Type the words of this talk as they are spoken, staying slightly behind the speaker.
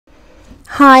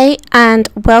Hi, and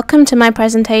welcome to my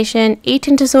presentation,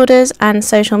 Eating Disorders and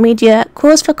Social Media,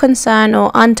 Cause for Concern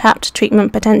or Untapped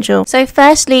Treatment Potential. So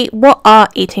firstly, what are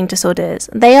eating disorders?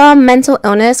 They are mental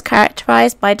illness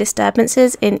characterized by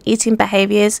disturbances in eating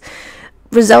behaviors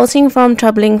resulting from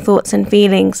troubling thoughts and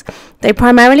feelings. They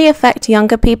primarily affect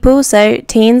younger people, so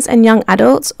teens and young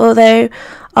adults, although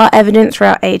are evident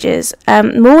throughout ages.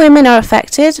 More women are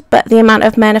affected, but the amount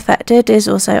of men affected is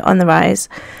also on the rise.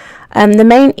 The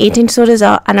main eating disorders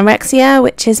are anorexia,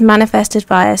 which is manifested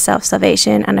via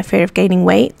self-starvation and a fear of gaining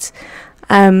weight.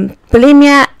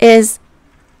 Bulimia is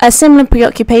a similar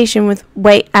preoccupation with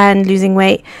weight and losing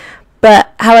weight,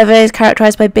 but however is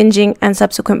characterized by binging and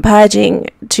subsequent purging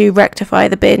to rectify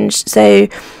the binge. So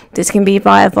this can be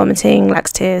via vomiting,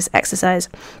 laxatives, exercise.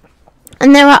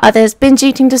 And there are others. Binge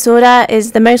eating disorder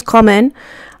is the most common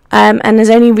and has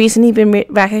only recently been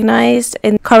recognized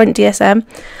in current DSM.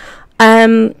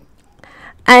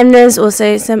 And there's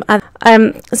also some other.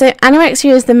 So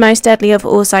anorexia is the most deadly of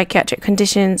all psychiatric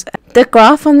conditions. The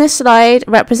graph on this slide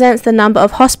represents the number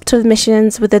of hospital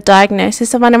admissions with a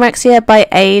diagnosis of anorexia by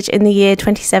age in the year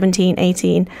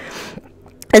 2017-18.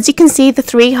 As you can see, the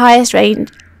three highest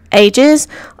ages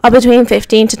are between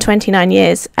 15 to 29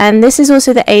 years. And this is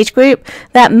also the age group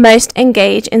that most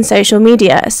engage in social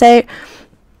media. So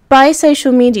by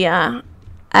social media,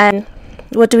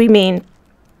 what do we mean?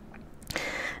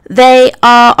 They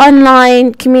are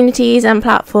online communities and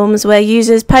platforms where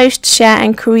users post, share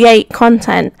and create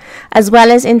content, as well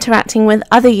as interacting with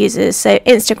other users, so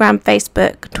Instagram,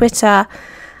 Facebook, Twitter,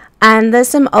 and there's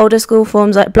some older school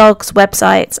forms like blogs,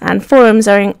 websites and forums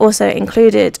are also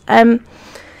included.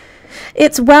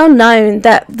 It's well known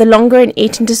that the longer an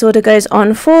eating disorder goes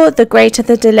on for, the greater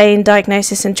the delay in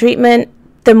diagnosis and treatment,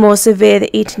 the more severe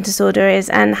the eating disorder is,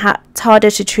 and it's harder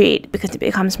to treat because it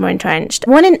becomes more entrenched.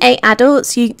 1 in 8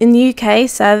 adults in the UK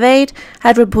surveyed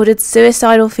had reported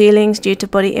suicidal feelings due to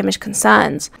body image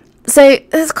concerns. So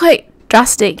it's quite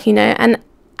drastic, and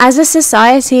as a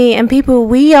society and people,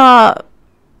 we are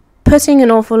putting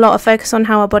an awful lot of focus on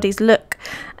how our bodies look,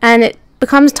 and it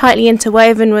becomes tightly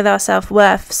interwoven with our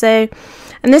self-worth.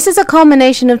 And this is a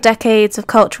culmination of decades of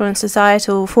cultural and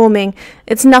societal forming.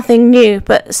 It's nothing new,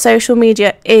 but social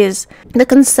media is. The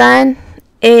concern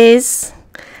is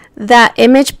that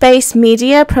image-based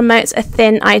media promotes a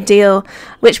thin ideal,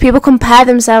 which people compare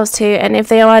themselves to, and if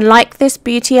they are unlike this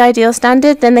beauty ideal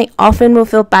standard, then they often will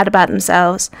feel bad about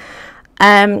themselves.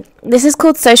 This is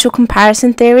called social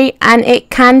comparison theory, and it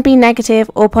can be negative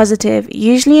or positive.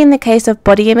 Usually in the case of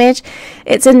body image,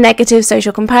 it's a negative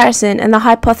social comparison, and the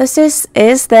hypothesis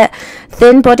is that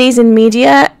thin bodies in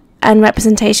media and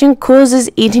representation causes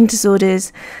eating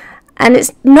disorders. And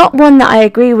it's not one that I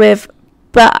agree with,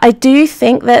 but I do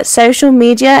think that social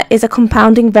media is a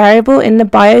compounding variable in the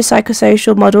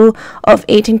biopsychosocial model of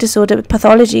eating disorder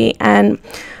pathology, and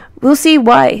we'll see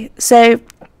why. So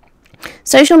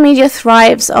social media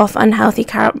thrives off unhealthy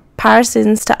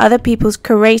comparisons to other people's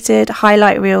curated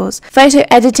highlight reels. Photo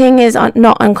editing is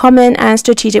not uncommon, and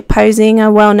strategic posing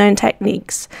are well-known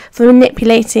techniques for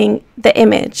manipulating the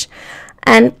image.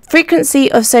 And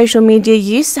frequency of social media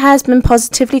use has been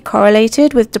positively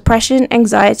correlated with depression,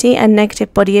 anxiety, and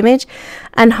negative body image,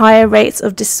 and higher rates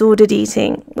of disordered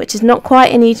eating, which is not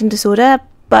quite an eating disorder,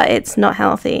 but it's not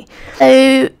healthy.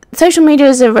 So social media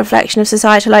is a reflection of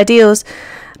societal ideals,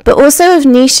 but also of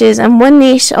niches, and one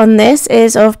niche on this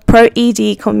is of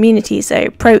pro-ED communities, so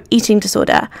pro-eating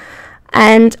disorder.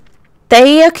 And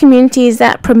they are communities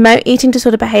that promote eating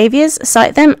disorder behaviours,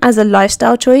 cite them as a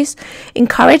lifestyle choice,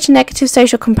 encourage negative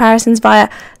social comparisons via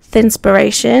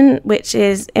thinspiration, which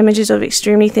is images of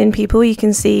extremely thin people. You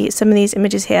can see some of these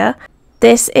images here.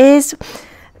 This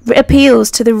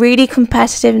appeals to the really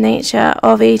competitive nature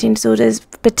of eating disorders,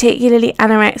 particularly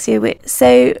anorexia.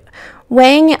 So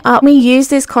weighing it up, we use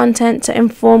this content to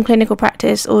inform clinical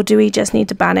practice, or do we just need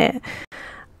to ban it?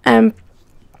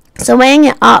 So weighing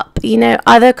it up,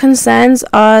 other concerns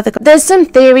are there's some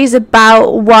theories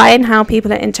about why and how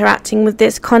people are interacting with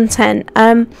this content.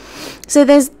 So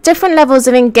there's different levels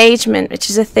of engagement, which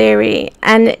is a theory,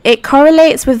 and it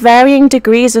correlates with varying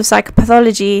degrees of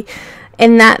psychopathology,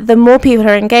 in that the more people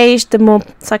are engaged, the more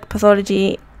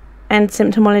psychopathology and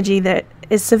symptomology that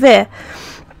is severe.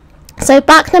 So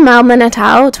Bachner-Malman et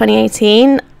al.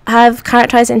 2018 have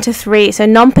characterized into 3. So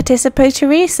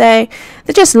non-participatory, so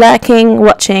they're just lurking,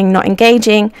 watching, not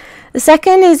engaging. The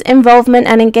second is involvement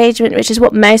and engagement, which is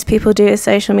what most people do with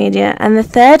social media. And the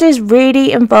third is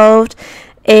really involved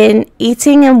in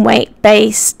eating and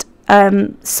weight-based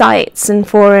sites and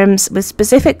forums with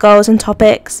specific goals and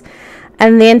topics.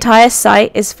 And the entire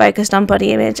site is focused on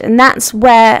body image. And that's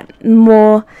where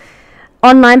more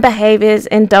online behaviours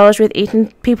indulged with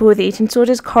people with eating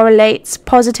disorders correlates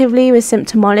positively with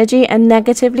symptomology and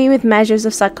negatively with measures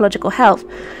of psychological health.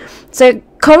 So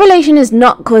correlation is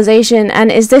not causation,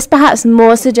 and is this perhaps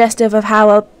more suggestive of how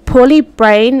a poorly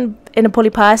brain in a poorly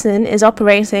person is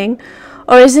operating,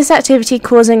 or is this activity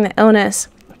causing the illness?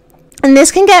 And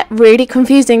this can get really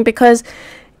confusing because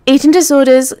eating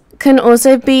disorders can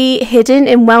also be hidden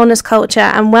in wellness culture,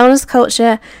 and wellness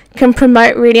culture can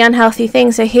promote really unhealthy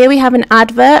things. So here we have an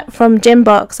advert from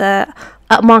Gymbox, a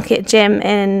upmarket gym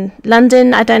in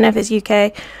London. I don't know if it's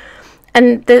UK.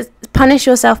 And the Punish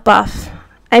Yourself buff.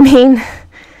 I mean,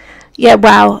 yeah,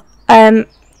 wow.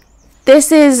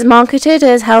 This is marketed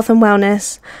as health and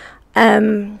wellness.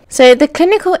 So the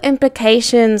clinical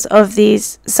implications of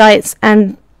these sites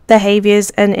and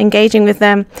behaviors and engaging with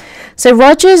them. So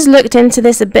Rogers looked into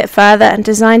this a bit further and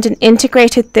designed an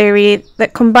integrated theory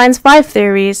that combines 5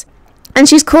 theories, and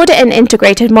she's called it an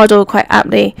integrated model quite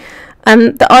aptly.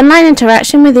 The online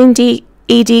interaction with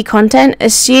ED content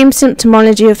assumes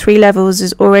symptomology of 3 levels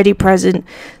is already present.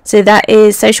 So that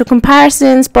is social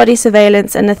comparisons, body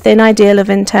surveillance, and a thin ideal of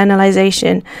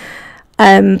internalization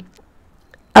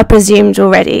are presumed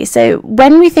already. So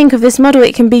when we think of this model,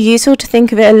 it can be useful to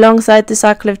think of it alongside the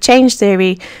cycle of change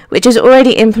theory, which is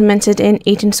already implemented in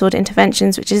eating disorder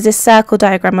interventions, which is this circle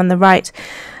diagram on the right.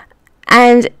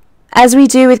 And as we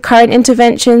do with current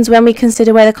interventions, when we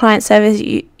consider where the client service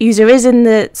user is in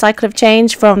the cycle of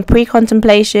change, from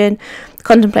pre-contemplation,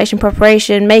 contemplation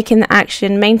preparation, making the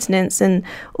action, maintenance, and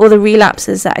all the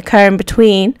relapses that occur in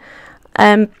between,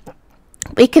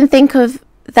 we can think of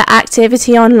the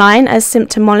activity online as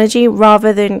symptomology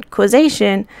rather than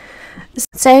causation.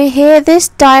 So here, this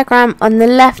diagram on the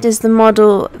left is the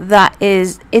model that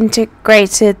is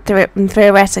integrated and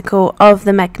theoretical of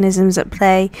the mechanisms at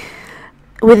play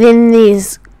within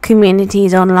these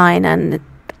communities online and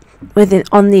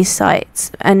on these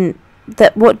sites, and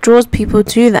that what draws people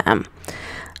to them.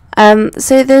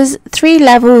 So there's 3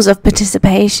 levels of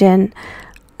participation,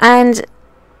 and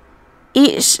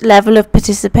each level of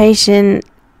participation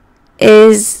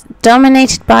is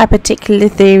dominated by a particular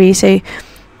theory. So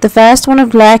the first one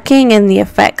of lurking and the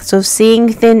effects of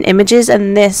seeing thin images,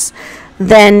 and this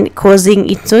then causing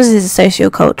eating disorders, is a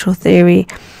sociocultural theory.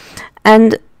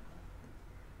 And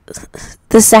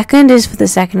the second is for the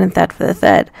second, and third for the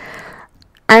third.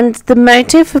 And the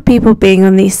motive for people being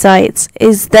on these sites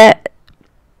is that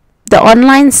the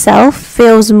online self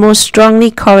feels more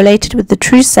strongly correlated with the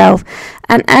true self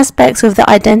and aspects of the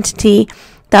identity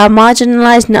that are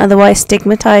marginalized and otherwise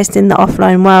stigmatized in the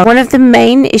offline world. One of the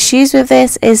main issues with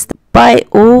this is that by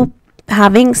all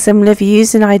having similar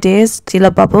views and ideas, still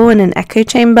a bubble and an echo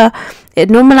chamber, it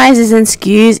normalizes and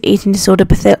skews eating disorder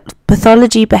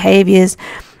pathology behaviors.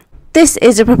 This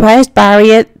is a proposed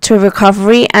barrier to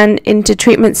recovery and into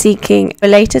treatment seeking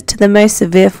related to the most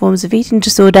severe forms of eating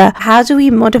disorder. How do we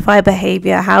modify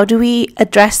behavior? How do we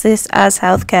address this as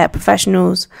healthcare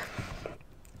professionals?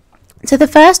 So the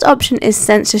first option is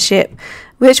censorship,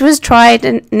 which was tried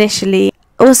initially.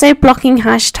 Also blocking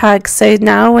hashtags. So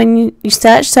now when you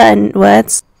search certain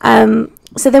words,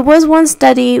 so there was one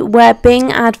study where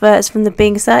Bing adverts from the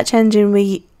Bing search engine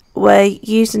were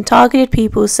used and targeted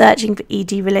people searching for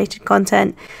ED related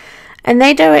content, and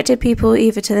they directed people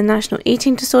either to the National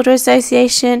Eating Disorder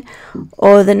Association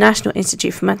or the National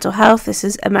Institute for Mental Health. This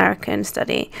is American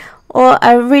study, or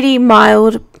a really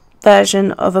mild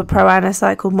version of a Proana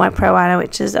site called My Proana,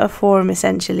 which is a forum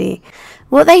essentially.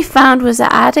 What they found was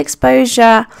that ad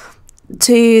exposure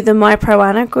to the My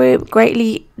Proana group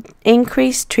greatly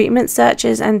increased treatment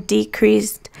searches and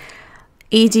decreased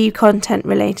ED content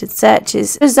related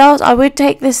searches. Results, I would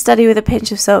take this study with a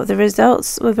pinch of salt. The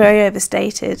results were very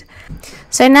overstated.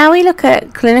 So now we look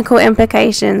at clinical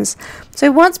implications.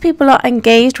 So once people are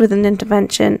engaged with an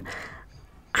intervention,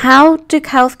 how do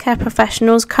healthcare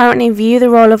professionals currently view the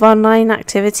role of online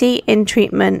activity in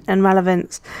treatment and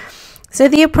relevance? So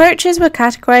the approaches were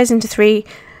categorized into 3.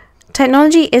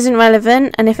 Technology isn't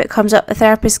relevant, and if it comes up, the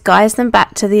therapist guides them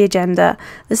back to the agenda.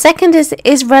 The second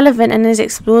is relevant and is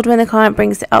explored when the client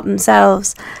brings it up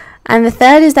themselves. And the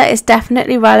third is that it's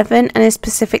definitely relevant and is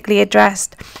specifically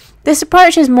addressed. This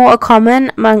approach is more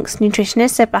common amongst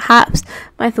nutritionists, so perhaps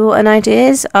my thought and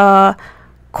ideas are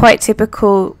quite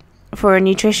typical for a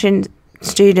nutrition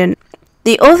student.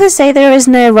 The authors say there is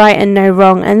no right and no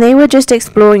wrong, and they were just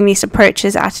exploring these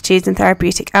approaches, attitudes, and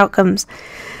therapeutic outcomes.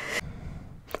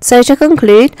 So to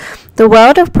conclude, the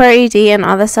world of ProED and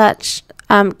other such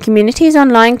communities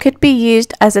online could be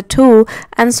used as a tool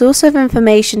and source of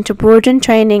information to broaden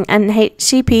training and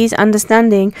HCP's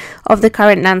understanding of the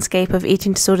current landscape of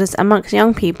eating disorders amongst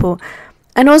young people.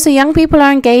 And also, young people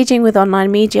are engaging with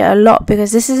online media a lot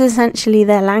because this is essentially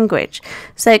their language.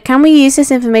 So can we use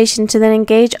this information to then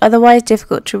engage otherwise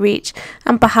difficult to reach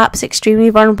and perhaps extremely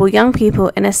vulnerable young people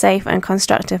in a safe and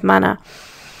constructive manner?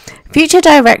 Future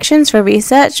directions for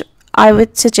research, I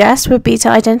would suggest, would be to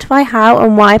identify how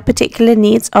and why particular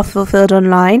needs are fulfilled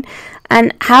online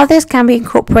and how this can be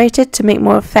incorporated to make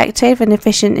more effective and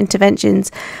efficient interventions.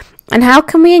 And how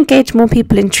can we engage more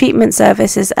people in treatment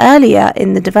services earlier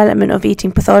in the development of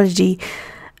eating pathology?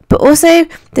 But also,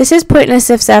 this is pointless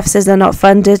if services are not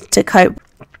funded to cope.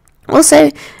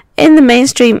 Also, in the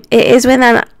mainstream, is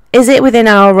it within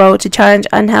our role to challenge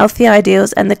unhealthy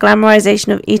ideals and the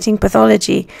glamorization of eating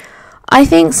pathology? I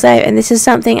think so, and this is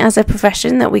something as a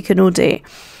profession that we can all do.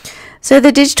 So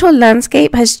the digital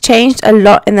landscape has changed a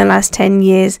lot in the last 10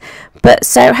 years, but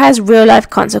so has real-life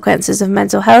consequences of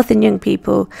mental health in young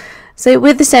people. So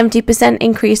with the 70%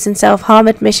 increase in self-harm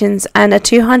admissions and a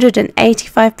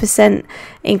 285%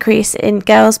 increase in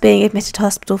girls being admitted to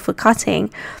hospital for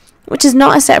cutting, which is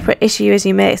not a separate issue as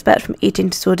you may expect from eating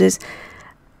disorders,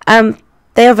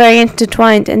 they are very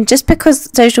intertwined, and just because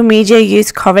social media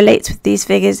use correlates with these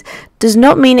figures does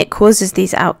not mean it causes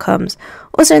these outcomes.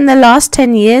 Also, in the last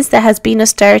 10 years, there has been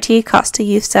austerity, cuts to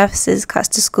youth services, cuts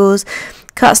to schools,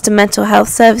 cuts to mental health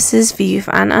services for youth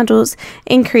and adults,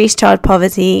 increased child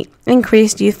poverty,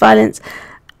 increased youth violence,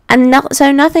 and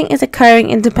so nothing is occurring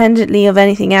independently of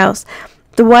anything else.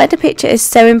 The wider picture is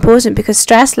so important because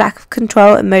stress, lack of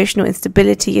control, emotional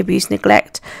instability, abuse,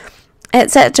 neglect,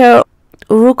 etc. are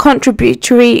all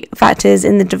contributory factors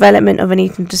in the development of an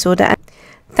eating disorder.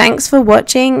 Thanks for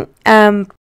watching.